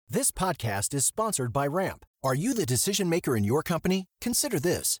This podcast is sponsored by Ramp. Are you the decision maker in your company? Consider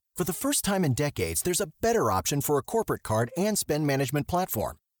this. For the first time in decades, there's a better option for a corporate card and spend management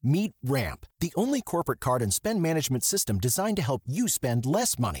platform. Meet Ramp, the only corporate card and spend management system designed to help you spend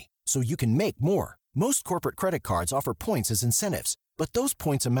less money so you can make more. Most corporate credit cards offer points as incentives, but those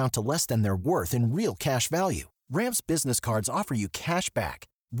points amount to less than their worth in real cash value. Ramp's business cards offer you cash back,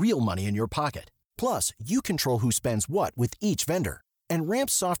 real money in your pocket. Plus, you control who spends what with each vendor. And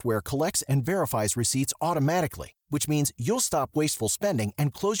Ramp's software collects and verifies receipts automatically, which means you'll stop wasteful spending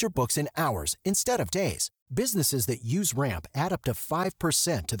and close your books in hours instead of days. Businesses that use Ramp add up to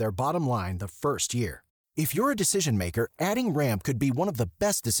 5% to their bottom line the first year. If you're a decision maker, adding Ramp could be one of the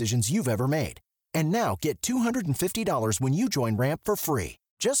best decisions you've ever made. And now get $250 when you join Ramp for free.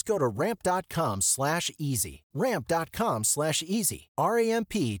 Just go to ramp.com/easy. Ramp.com/easy.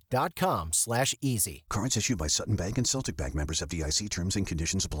 RAMP.com/easy. Cards issued by Sutton Bank and Celtic Bank, members, FDIC. Terms and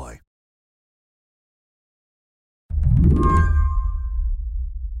conditions apply.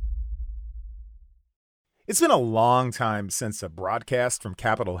 It's been a long time since a broadcast from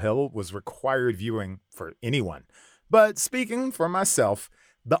Capitol Hill was required viewing for anyone. But speaking for myself,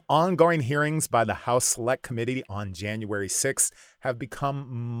 the ongoing hearings by the House Select Committee on January 6th have become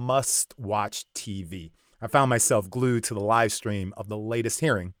must-watch TV. I found myself glued to the live stream of the latest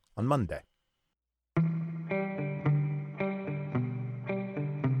hearing on Monday.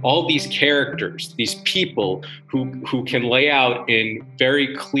 All these characters, these people who can lay out in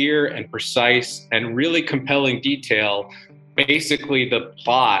very clear and precise and really compelling detail, basically the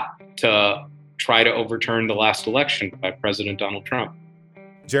plot to try to overturn the last election by President Donald Trump.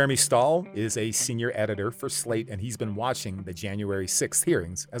 Jeremy Stahl is a senior editor for Slate, and he's been watching the January 6th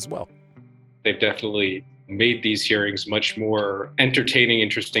hearings as well. They've definitely made these hearings much more entertaining,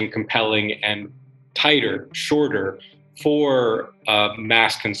 interesting, compelling, and tighter, shorter for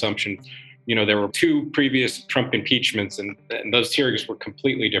mass consumption. You know, there were two previous Trump impeachments, and those hearings were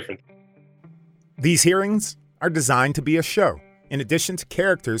completely different. These hearings are designed to be a show. In addition to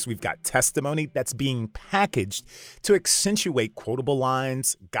characters, we've got testimony that's being packaged to accentuate quotable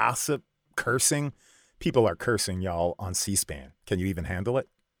lines, gossip, cursing. People are cursing, y'all, on C-SPAN. Can you even handle it?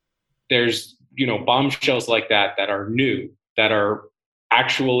 There's, bombshells like that are new, that are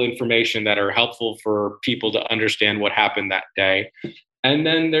actual information, that are helpful for people to understand what happened that day. And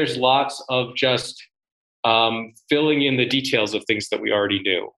then there's lots of just filling in the details of things that we already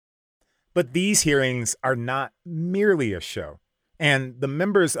knew. But these hearings are not merely a show. And the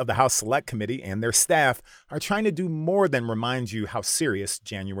members of the House Select Committee and their staff are trying to do more than remind you how serious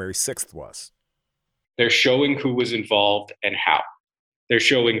January 6th was. They're showing who was involved and how. They're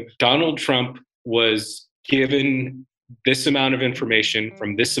showing Donald Trump was given this amount of information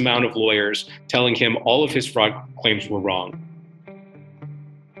from this amount of lawyers telling him all of his fraud claims were wrong.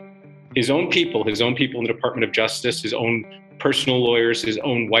 His own people in the Department of Justice, his own personal lawyers, his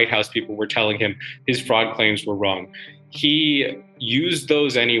own White House people were telling him his fraud claims were wrong. He used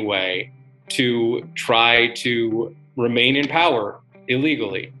those anyway to try to remain in power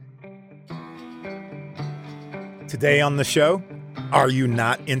illegally. Today on the show, are you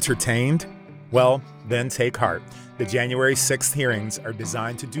not entertained? Well, then take heart. The January 6th hearings are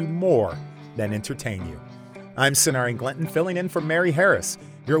designed to do more than entertain you. I'm Sonari Glinton, filling in for Mary Harris.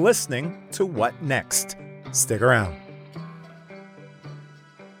 You're listening to What Next? Stick around.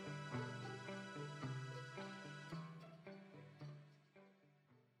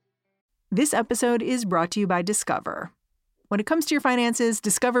 This episode is brought to you by Discover. When it comes to your finances,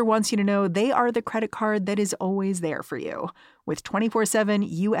 Discover wants you to know they are the credit card that is always there for you. With 24/7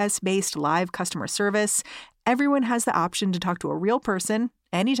 U.S.-based live customer service, everyone has the option to talk to a real person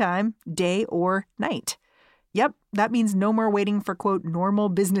anytime, day or night. Yep, that means no more waiting for, quote, normal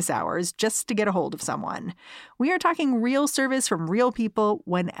business hours just to get a hold of someone. We are talking real service from real people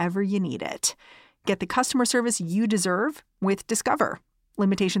whenever you need it. Get the customer service you deserve with Discover.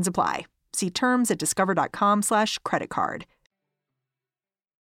 Limitations apply. See terms at discover.com/creditcard.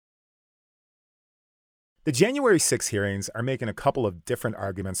 The January 6 hearings are making a couple of different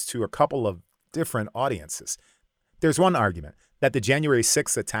arguments to a couple of different audiences. There's one argument that the January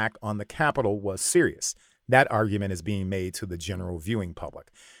 6 attack on the Capitol was serious. That argument is being made to the general viewing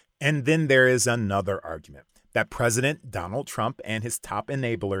public. And then there is another argument that President Donald Trump and his top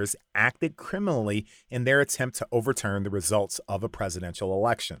enablers acted criminally in their attempt to overturn the results of a presidential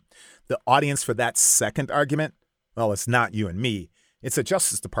election. The audience for that second argument, well, it's not you and me. It's a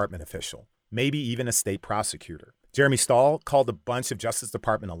Justice Department official, maybe even a state prosecutor. Jeremy Stahl called a bunch of Justice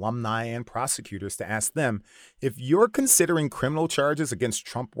Department alumni and prosecutors to ask them, if you're considering criminal charges against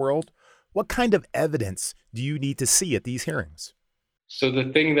Trump World, what kind of evidence do you need to see at these hearings? So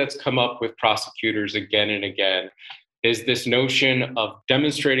the thing that's come up with prosecutors again and again is this notion of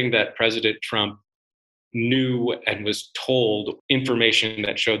demonstrating that President Trump knew and was told information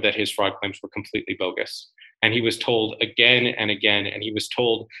that showed that his fraud claims were completely bogus. And he was told again and again, and he was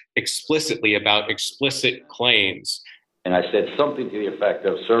told explicitly about explicit claims. And I said something to the effect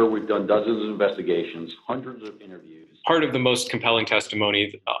of, sir, we've done dozens of investigations, hundreds of interviews. Part of the most compelling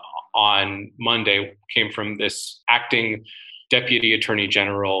testimony on Monday came from this acting Deputy Attorney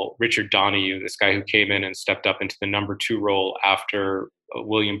General, Richard Donoghue, this guy who came in and stepped up into the number 2 role after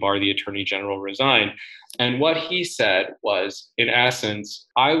William Barr, the Attorney General, resigned. And what he said was, in essence,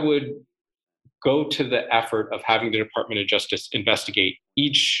 I would go to the effort of having the Department of Justice investigate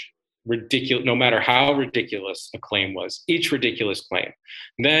each ridiculous, no matter how ridiculous a claim was, each ridiculous claim.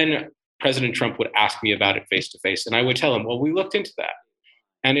 Then President Trump would ask me about it face to face. And I would tell him, well, we looked into that.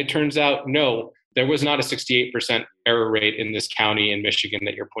 And it turns out, no, there was not a 68% error rate in this county in Michigan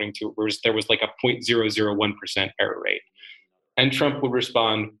that you're pointing to. There was like a 0.001% error rate. And Trump would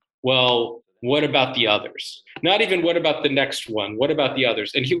respond, well, what about the others? Not even what about the next one? What about the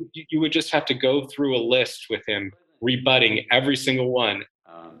others? And you would just have to go through a list with him, rebutting every single one.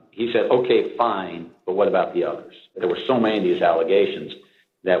 He said, okay, fine, but what about the others? There were so many of these allegations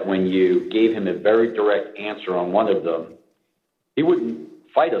that when you gave him a very direct answer on one of them, he wouldn't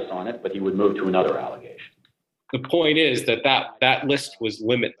fight us on it, but he would move to another allegation. The point is that list was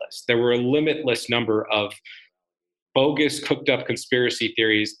limitless. There were a limitless number of bogus, cooked up conspiracy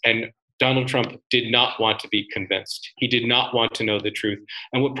theories, and Donald Trump did not want to be convinced. He did not want to know the truth.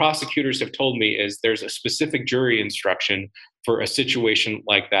 And what prosecutors have told me is there's a specific jury instruction for a situation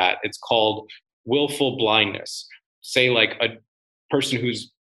like that. It's called willful blindness. Say like a person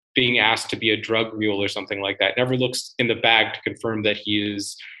who's being asked to be a drug mule or something like that, never looks in the bag to confirm that he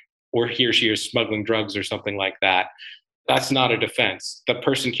is, or he or she is smuggling drugs or something like that. That's not a defense. The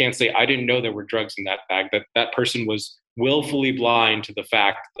person can't say, I didn't know there were drugs in that bag. That person was willfully blind to the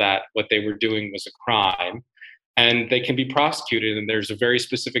fact that what they were doing was a crime, and they can be prosecuted. And there's a very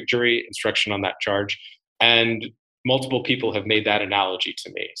specific jury instruction on that charge. And multiple people have made that analogy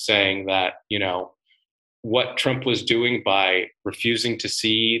to me, saying that, you know, what Trump was doing by refusing to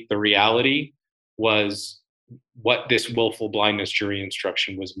see the reality was what this willful blindness jury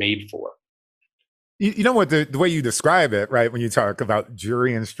instruction was made for. You know what, the way you describe it, right, when you talk about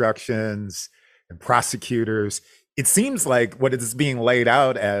jury instructions and prosecutors, it seems like what is being laid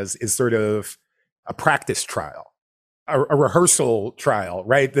out as is sort of a practice trial, a rehearsal trial,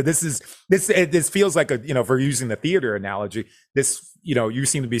 right? That this feels like a, you know, for using the theater analogy, this, you know, you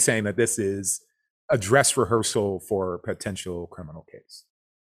seem to be saying that this is a dress rehearsal for a potential criminal case.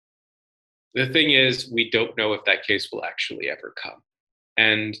 The thing is, we don't know if that case will actually ever come.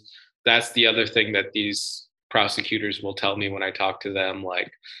 And that's the other thing that these prosecutors will tell me when I talk to them.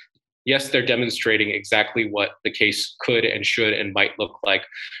 Like, yes, they're demonstrating exactly what the case could and should and might look like.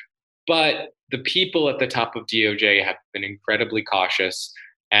 But the people at the top of DOJ have been incredibly cautious.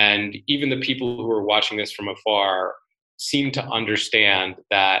 And even the people who are watching this from afar seem to understand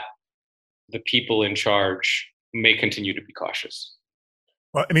that the people in charge may continue to be cautious.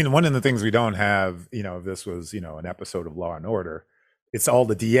 Well, I mean, one of the things we don't have, you know, if this was, you know, an episode of Law and Order, it's all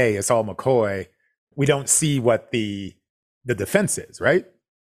the DA, it's all McCoy. We don't see what the defense is, right?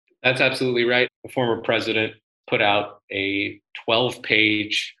 That's absolutely right. The former president put out a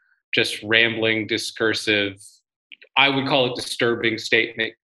 12-page, just rambling, discursive, I would call it disturbing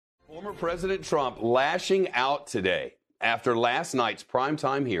statement. Former President Trump lashing out today after last night's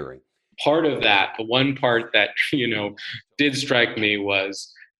primetime hearing. Part of that, the one part that, you know, did strike me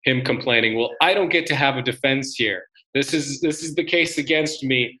was him complaining, well, I don't get to have a defense here. This is the case against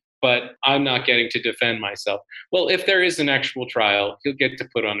me, but I'm not getting to defend myself. Well, if there is an actual trial, he'll get to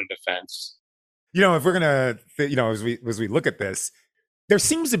put on a defense. You know, if we're going to, you know, as we look at this, there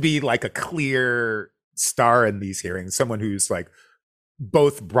seems to be like a clear star in these hearings, someone who's like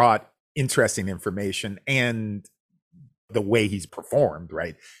both brought interesting information and the way he's performed,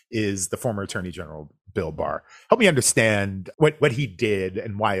 right, is the former Attorney General, Bill Barr. Help me understand what he did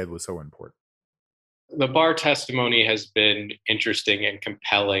and why it was so important. The Barr testimony has been interesting and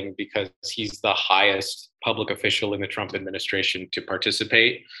compelling because he's the highest public official in the Trump administration to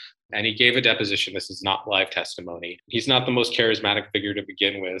participate. And he gave a deposition. This is not live testimony. He's not the most charismatic figure to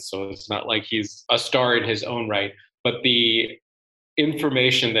begin with, so it's not like he's a star in his own right. But the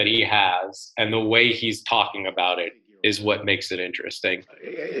information that he has and the way he's talking about it is what makes it interesting.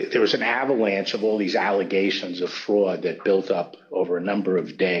 There was an avalanche of all these allegations of fraud that built up over a number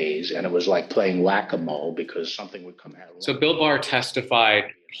of days, and it was like playing whack-a-mole because something would come out. So Bill Barr testified.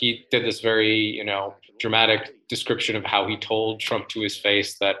 He did this very, you know, dramatic description of how he told Trump to his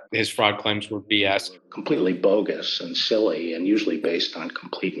face that his fraud claims were BS. Completely bogus and silly and usually based on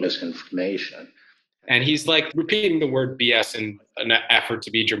complete misinformation. And he's like repeating the word BS in an effort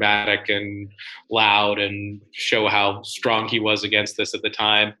to be dramatic and loud and show how strong he was against this at the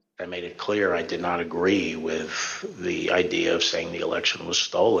time. I made it clear I did not agree with the idea of saying the election was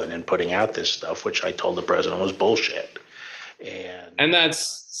stolen and putting out this stuff, which I told the president was bullshit. And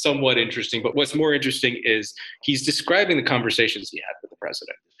that's somewhat interesting. But what's more interesting is he's describing the conversations he had with the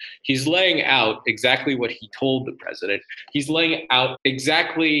president. He's laying out exactly what he told the president. He's laying out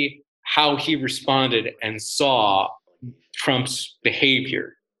exactly how he responded and saw Trump's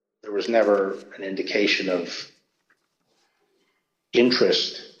behavior. There was never an indication of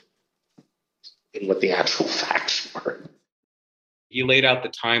interest in what the actual facts were. He laid out the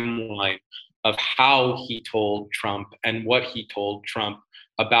timeline of how he told Trump and what he told Trump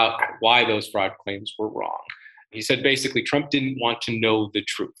about why those fraud claims were wrong. He said basically Trump didn't want to know the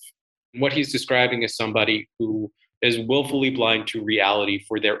truth. What he's describing is somebody who is willfully blind to reality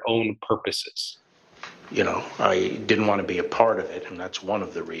for their own purposes. You know, I didn't want to be a part of it, and that's one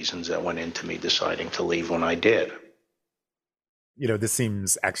of the reasons that went into me deciding to leave when I did. You know, this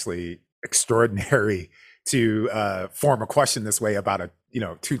seems actually extraordinary to form a question this way about a,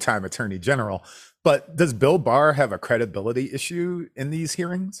 two-time attorney general. But does Bill Barr have a credibility issue in these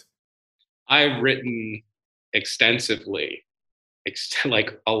hearings? I've written extensively,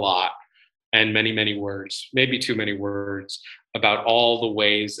 like a lot, and many, many words, maybe too many words, about all the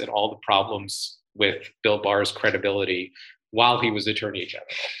ways and all the problems with Bill Barr's credibility while he was Attorney General.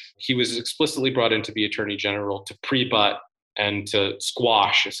 He was explicitly brought in to be Attorney General to pre-butt and to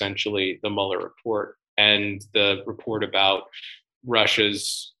squash, essentially, the Mueller report and the report about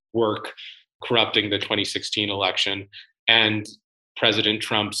Russia's work corrupting the 2016 election and President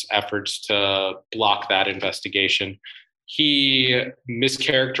Trump's efforts to block that investigation. He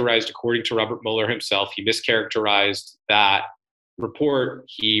mischaracterized, according to Robert Mueller himself, he mischaracterized that report.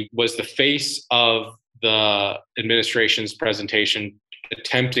 He was the face of the administration's presentation,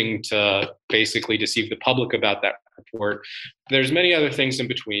 attempting to basically deceive the public about that report. There's many other things in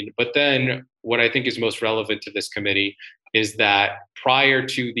between. But then what I think is most relevant to this committee is that prior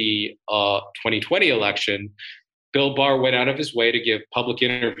to the 2020 election, Bill Barr went out of his way to give public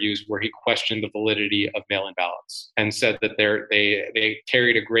interviews where he questioned the validity of mail-in ballots and said that they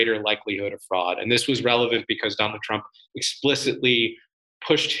carried a greater likelihood of fraud. And this was relevant because Donald Trump explicitly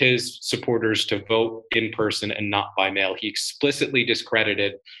pushed his supporters to vote in person and not by mail. He explicitly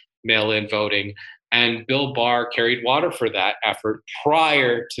discredited mail-in voting. And Bill Barr carried water for that effort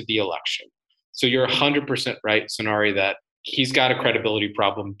prior to the election. So you're 100% right, Sonari, that he's got a credibility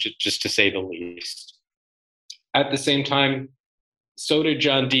problem, just to say the least. At the same time, so did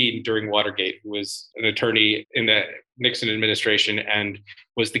John Dean during Watergate, who was an attorney in the Nixon administration and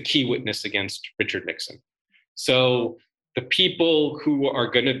was the key witness against Richard Nixon. So the people who are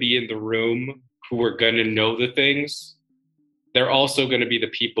going to be in the room, who are going to know the things, they're also going to be the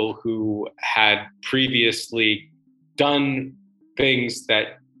people who had previously done things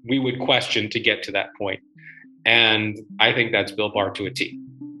that we would question to get to that point. And I think that's Bill Barr to a T.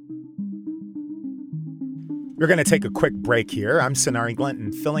 We're going to take a quick break here. I'm Sonari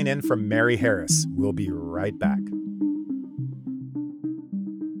Glinton, filling in for Mary Harris. We'll be right back.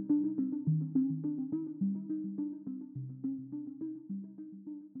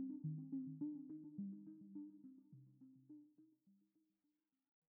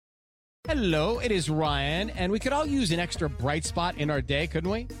 Hello, it is Ryan, and we could all use an extra bright spot in our day,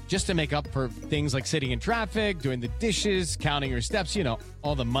 couldn't we? Just to make up for things like sitting in traffic, doing the dishes, counting your steps,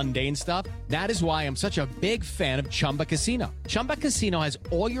 all the mundane stuff. That is why I'm such a big fan of Chumba Casino. Chumba Casino has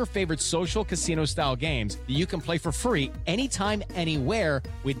all your favorite social casino-style games that you can play for free anytime, anywhere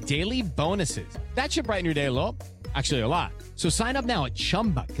with daily bonuses. That should brighten your day a little. Actually, a lot. So sign up now at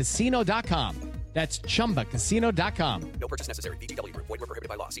ChumbaCasino.com. That's ChumbaCasino.com. No purchase necessary. VGW Group. Void where prohibited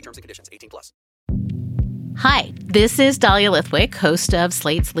by law. See terms and conditions. 18+. Hi, this is Dahlia Lithwick, host of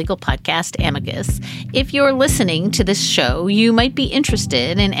Slate's legal podcast, Amicus. If you're listening to this show, you might be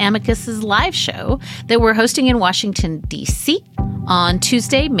interested in Amicus's live show that we're hosting in Washington, D.C. on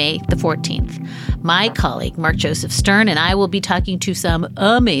Tuesday, May the 14th. My colleague, Mark Joseph Stern, and I will be talking to some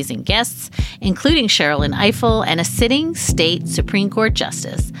amazing guests, including Sherrilyn Ifill and a sitting state Supreme Court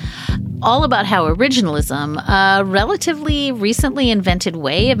justice, all about how originalism, a relatively recently invented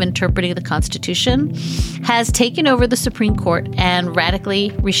way of interpreting the Constitution, has taken over the Supreme Court and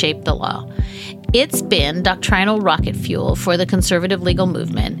radically reshaped the law. It's been doctrinal rocket fuel for the conservative legal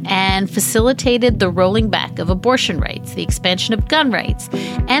movement and facilitated the rolling back of abortion rights, the expansion of gun rights,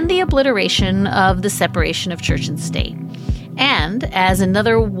 and the obliteration of the separation of church and state. And as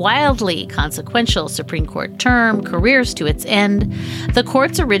another wildly consequential Supreme Court term careers to its end, the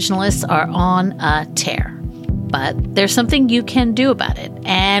court's originalists are on a tear. But there's something you can do about it,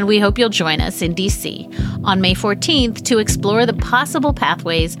 and we hope you'll join us in D.C. on May 14th to explore the possible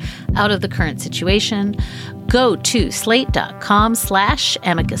pathways out of the current situation. Go to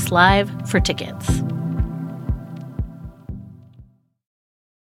slate.com/Amicus Live for tickets.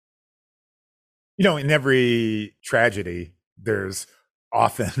 You know, in every tragedy, there's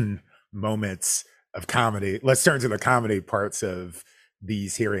often moments of comedy. Let's turn to the comedy parts of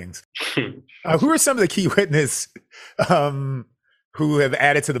these hearings. Who are some of the key witnesses who have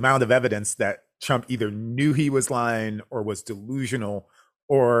added to the mound of evidence that Trump either knew he was lying or was delusional,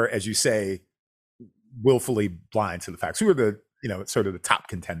 or, as you say, willfully blind to the facts? Who are the, sort of the top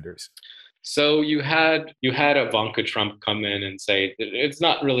contenders? So you had Ivanka Trump come in and say that it's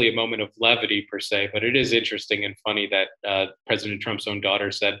not really a moment of levity per se, but it is interesting and funny that President Trump's own daughter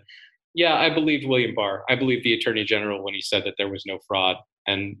said, yeah, I believed William Barr. I believed the Attorney General when he said that there was no fraud.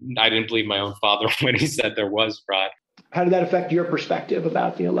 And I didn't believe my own father when he said there was fraud. How did that affect your perspective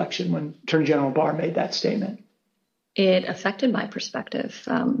about the election when Attorney General Barr made that statement? It affected my perspective.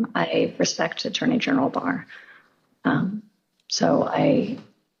 I respect Attorney General Barr. So I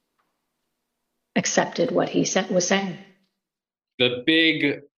accepted what he was saying. The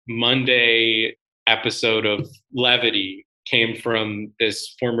big Monday episode of levity came from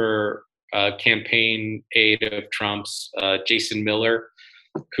this former campaign aide of Trump's, Jason Miller,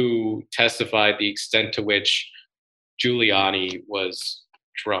 who testified the extent to which Giuliani was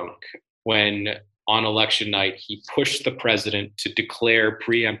drunk when, on election night, he pushed the president to declare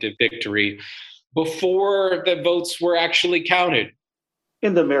preemptive victory before the votes were actually counted.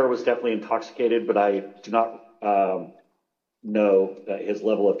 And the mayor was definitely intoxicated, but I do not know his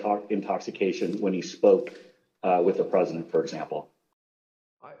level of intoxication when he spoke with the president, for example.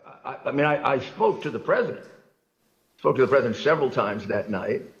 I spoke to the president. Spoke to the president several times that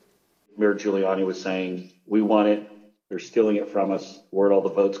night. Mayor Giuliani was saying, we won it. They're stealing it from us. Where'd all the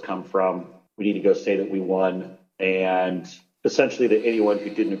votes come from? We need to go say that we won. And essentially that anyone who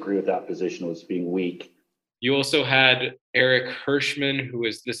didn't agree with that position was being weak. You also had Eric Hirschman, who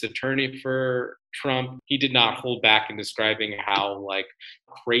is this attorney for Trump. He did not hold back in describing how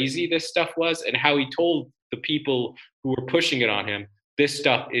crazy this stuff was and how he told the people who were pushing it on him, this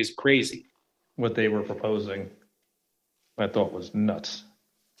stuff is crazy. What they were proposing, I thought was nuts.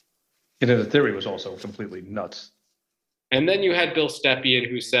 And the theory was also completely nuts. And then you had Bill Stepien,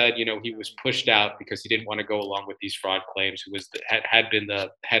 who said, he was pushed out because he didn't want to go along with these fraud claims, who had been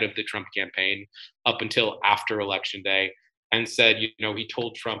the head of the Trump campaign up until after Election Day, and said, he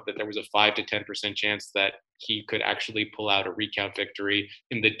told Trump that there was a 5 to 10% chance that he could actually pull out a recount victory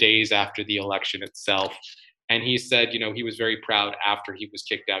in the days after the election itself. And he said, he was very proud after he was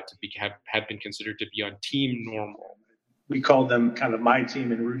kicked out to have been considered to be on Team Normal. We called them kind of my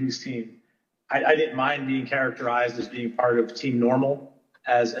team and Rudy's team. I didn't mind being characterized as being part of Team Normal,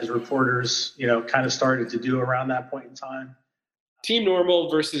 as reporters, kind of started to do around that point in time. Team Normal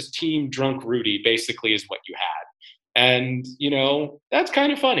versus Team Drunk Rudy basically is what you had. And, that's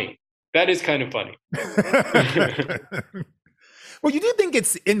kind of funny. That is kind of funny. Well, you do think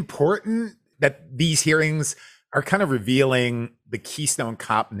it's important that these hearings are kind of revealing the Keystone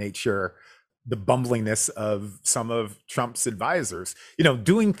Cop nature, the bumblingness of some of Trump's advisors,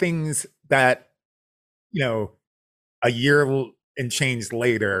 doing things that, a year and change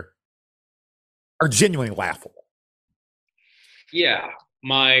later are genuinely laughable. Yeah.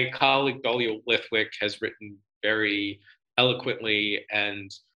 My colleague Dahlia Lithwick has written very eloquently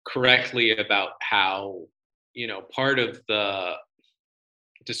and correctly about how, part of the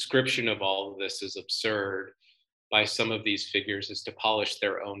description of all of this is absurd by some of these figures is to polish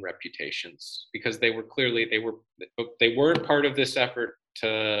their own reputations, because they weren't part of this effort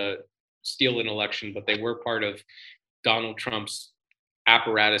to steal an election, but they were part of Donald Trump's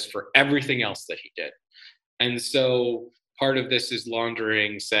apparatus for everything else that he did. And so part of this is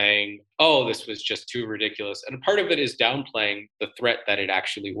laundering, saying, oh, this was just too ridiculous. And part of it is downplaying the threat that it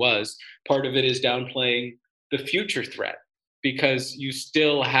actually was. Part of it is downplaying the future threat, because you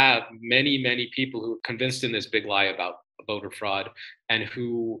still have many, many people who are convinced in this big lie about voter fraud and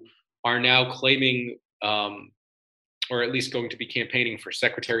who are now claiming, or at least going to be campaigning for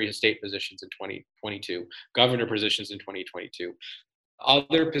Secretary of State positions in 2022, governor positions in 2022.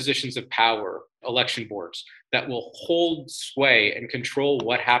 other positions of power, election boards, that will hold sway and control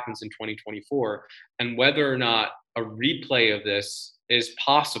what happens in 2024, and whether or not a replay of this is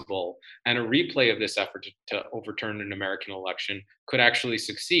possible and a replay of this effort to overturn an American election could actually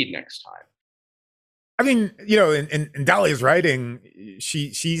succeed next time. I mean, in Dahlia's writing,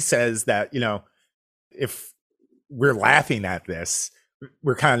 she says that, if we're laughing at this,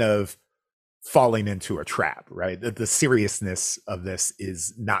 we're kind of falling into a trap, right? The seriousness of this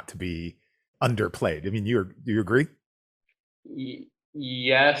is not to be underplayed. I mean, do you agree?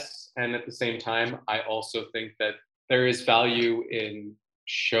 Yes. And at the same time, I also think that there is value in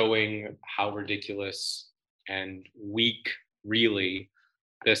showing how ridiculous and weak, really,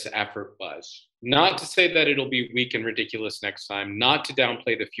 this effort was. Not to say that it'll be weak and ridiculous next time, not to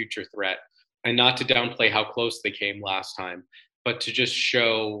downplay the future threat, and not to downplay how close they came last time, but to just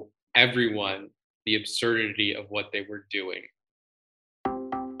show everyone the absurdity of what they were doing.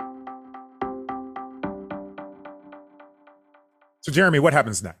 So, Jeremy, what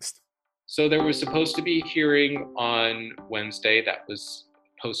happens next? So there was supposed to be a hearing on Wednesday that was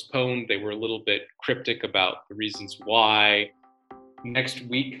postponed. They were a little bit cryptic about the reasons why. Next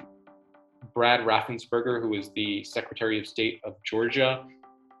week, Brad Raffensperger, who is the Secretary of State of Georgia,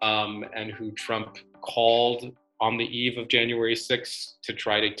 and who Trump called on the eve of January 6th to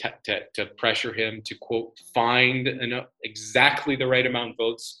try to pressure him to, quote, find exactly the right amount of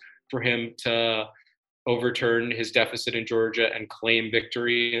votes for him to overturn his deficit in Georgia and claim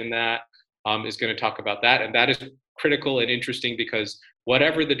victory in that, is going to talk about that. And that is critical and interesting because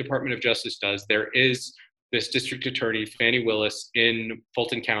whatever the Department of Justice does, there is this district attorney, Fani Willis, in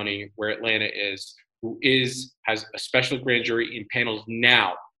Fulton County, where Atlanta is, who has a special grand jury in panels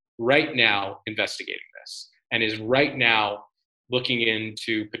right now, investigating this, and is right now looking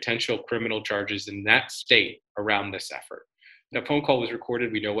into potential criminal charges in that state around this effort. The phone call was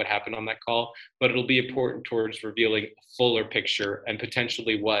recorded. We know what happened on that call, but it'll be important towards revealing a fuller picture and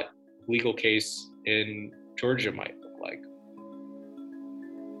potentially what legal case in Georgia might look like.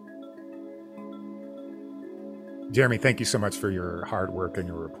 Jeremy, thank you so much for your hard work and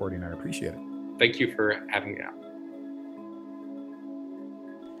your reporting. I appreciate it. Thank you for having me out.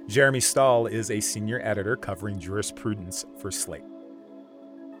 Jeremy Stahl is a senior editor covering jurisprudence for Slate.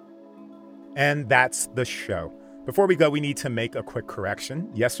 And that's the show. Before we go, we need to make a quick correction.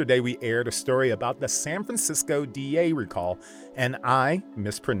 Yesterday, we aired a story about the San Francisco DA recall, and I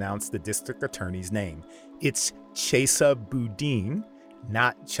mispronounced the district attorney's name. It's Chesa Boudin,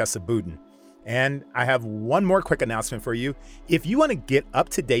 not Chesa Boudin. And I have one more quick announcement for you. If you want to get up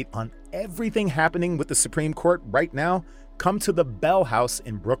to date on everything happening with the Supreme Court right now, come to the Bell House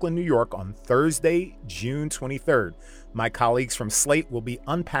in Brooklyn, New York on Thursday, June 23rd. My colleagues from Slate will be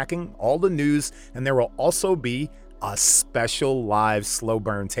unpacking all the news, and there will also be a special live slow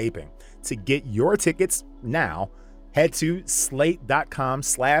burn taping. To get your tickets now, head to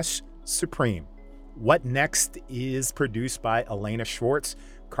slate.com/Supreme. What Next is produced by Elena Schwartz,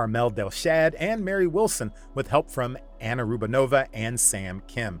 Carmel Delshad, and Mary Wilson, with help from Anna Rubinova and Sam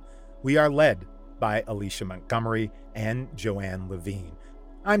Kim. We are led by Alicia Montgomery and Joanne Levine.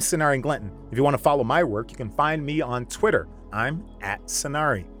 I'm Sonari Glinton. If you want to follow my work, you can find me on Twitter. I'm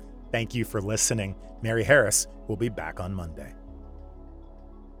 @Sonari. Thank you for listening. Mary Harris will be back on Monday.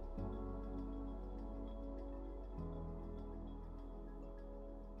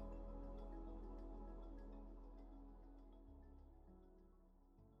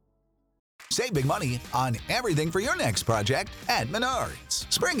 Save big money on everything for your next project at Menards.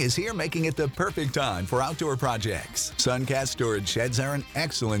 Spring is here, making it the perfect time for outdoor projects. Suncast storage sheds are an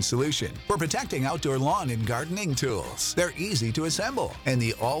excellent solution for protecting outdoor lawn and gardening tools. They're easy to assemble, and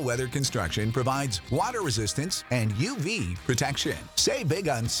the all-weather construction provides water resistance and UV protection. Save big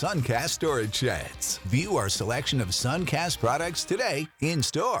on Suncast storage sheds. View our selection of Suncast products today in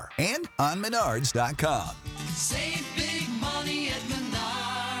store and on Menards.com. Save big.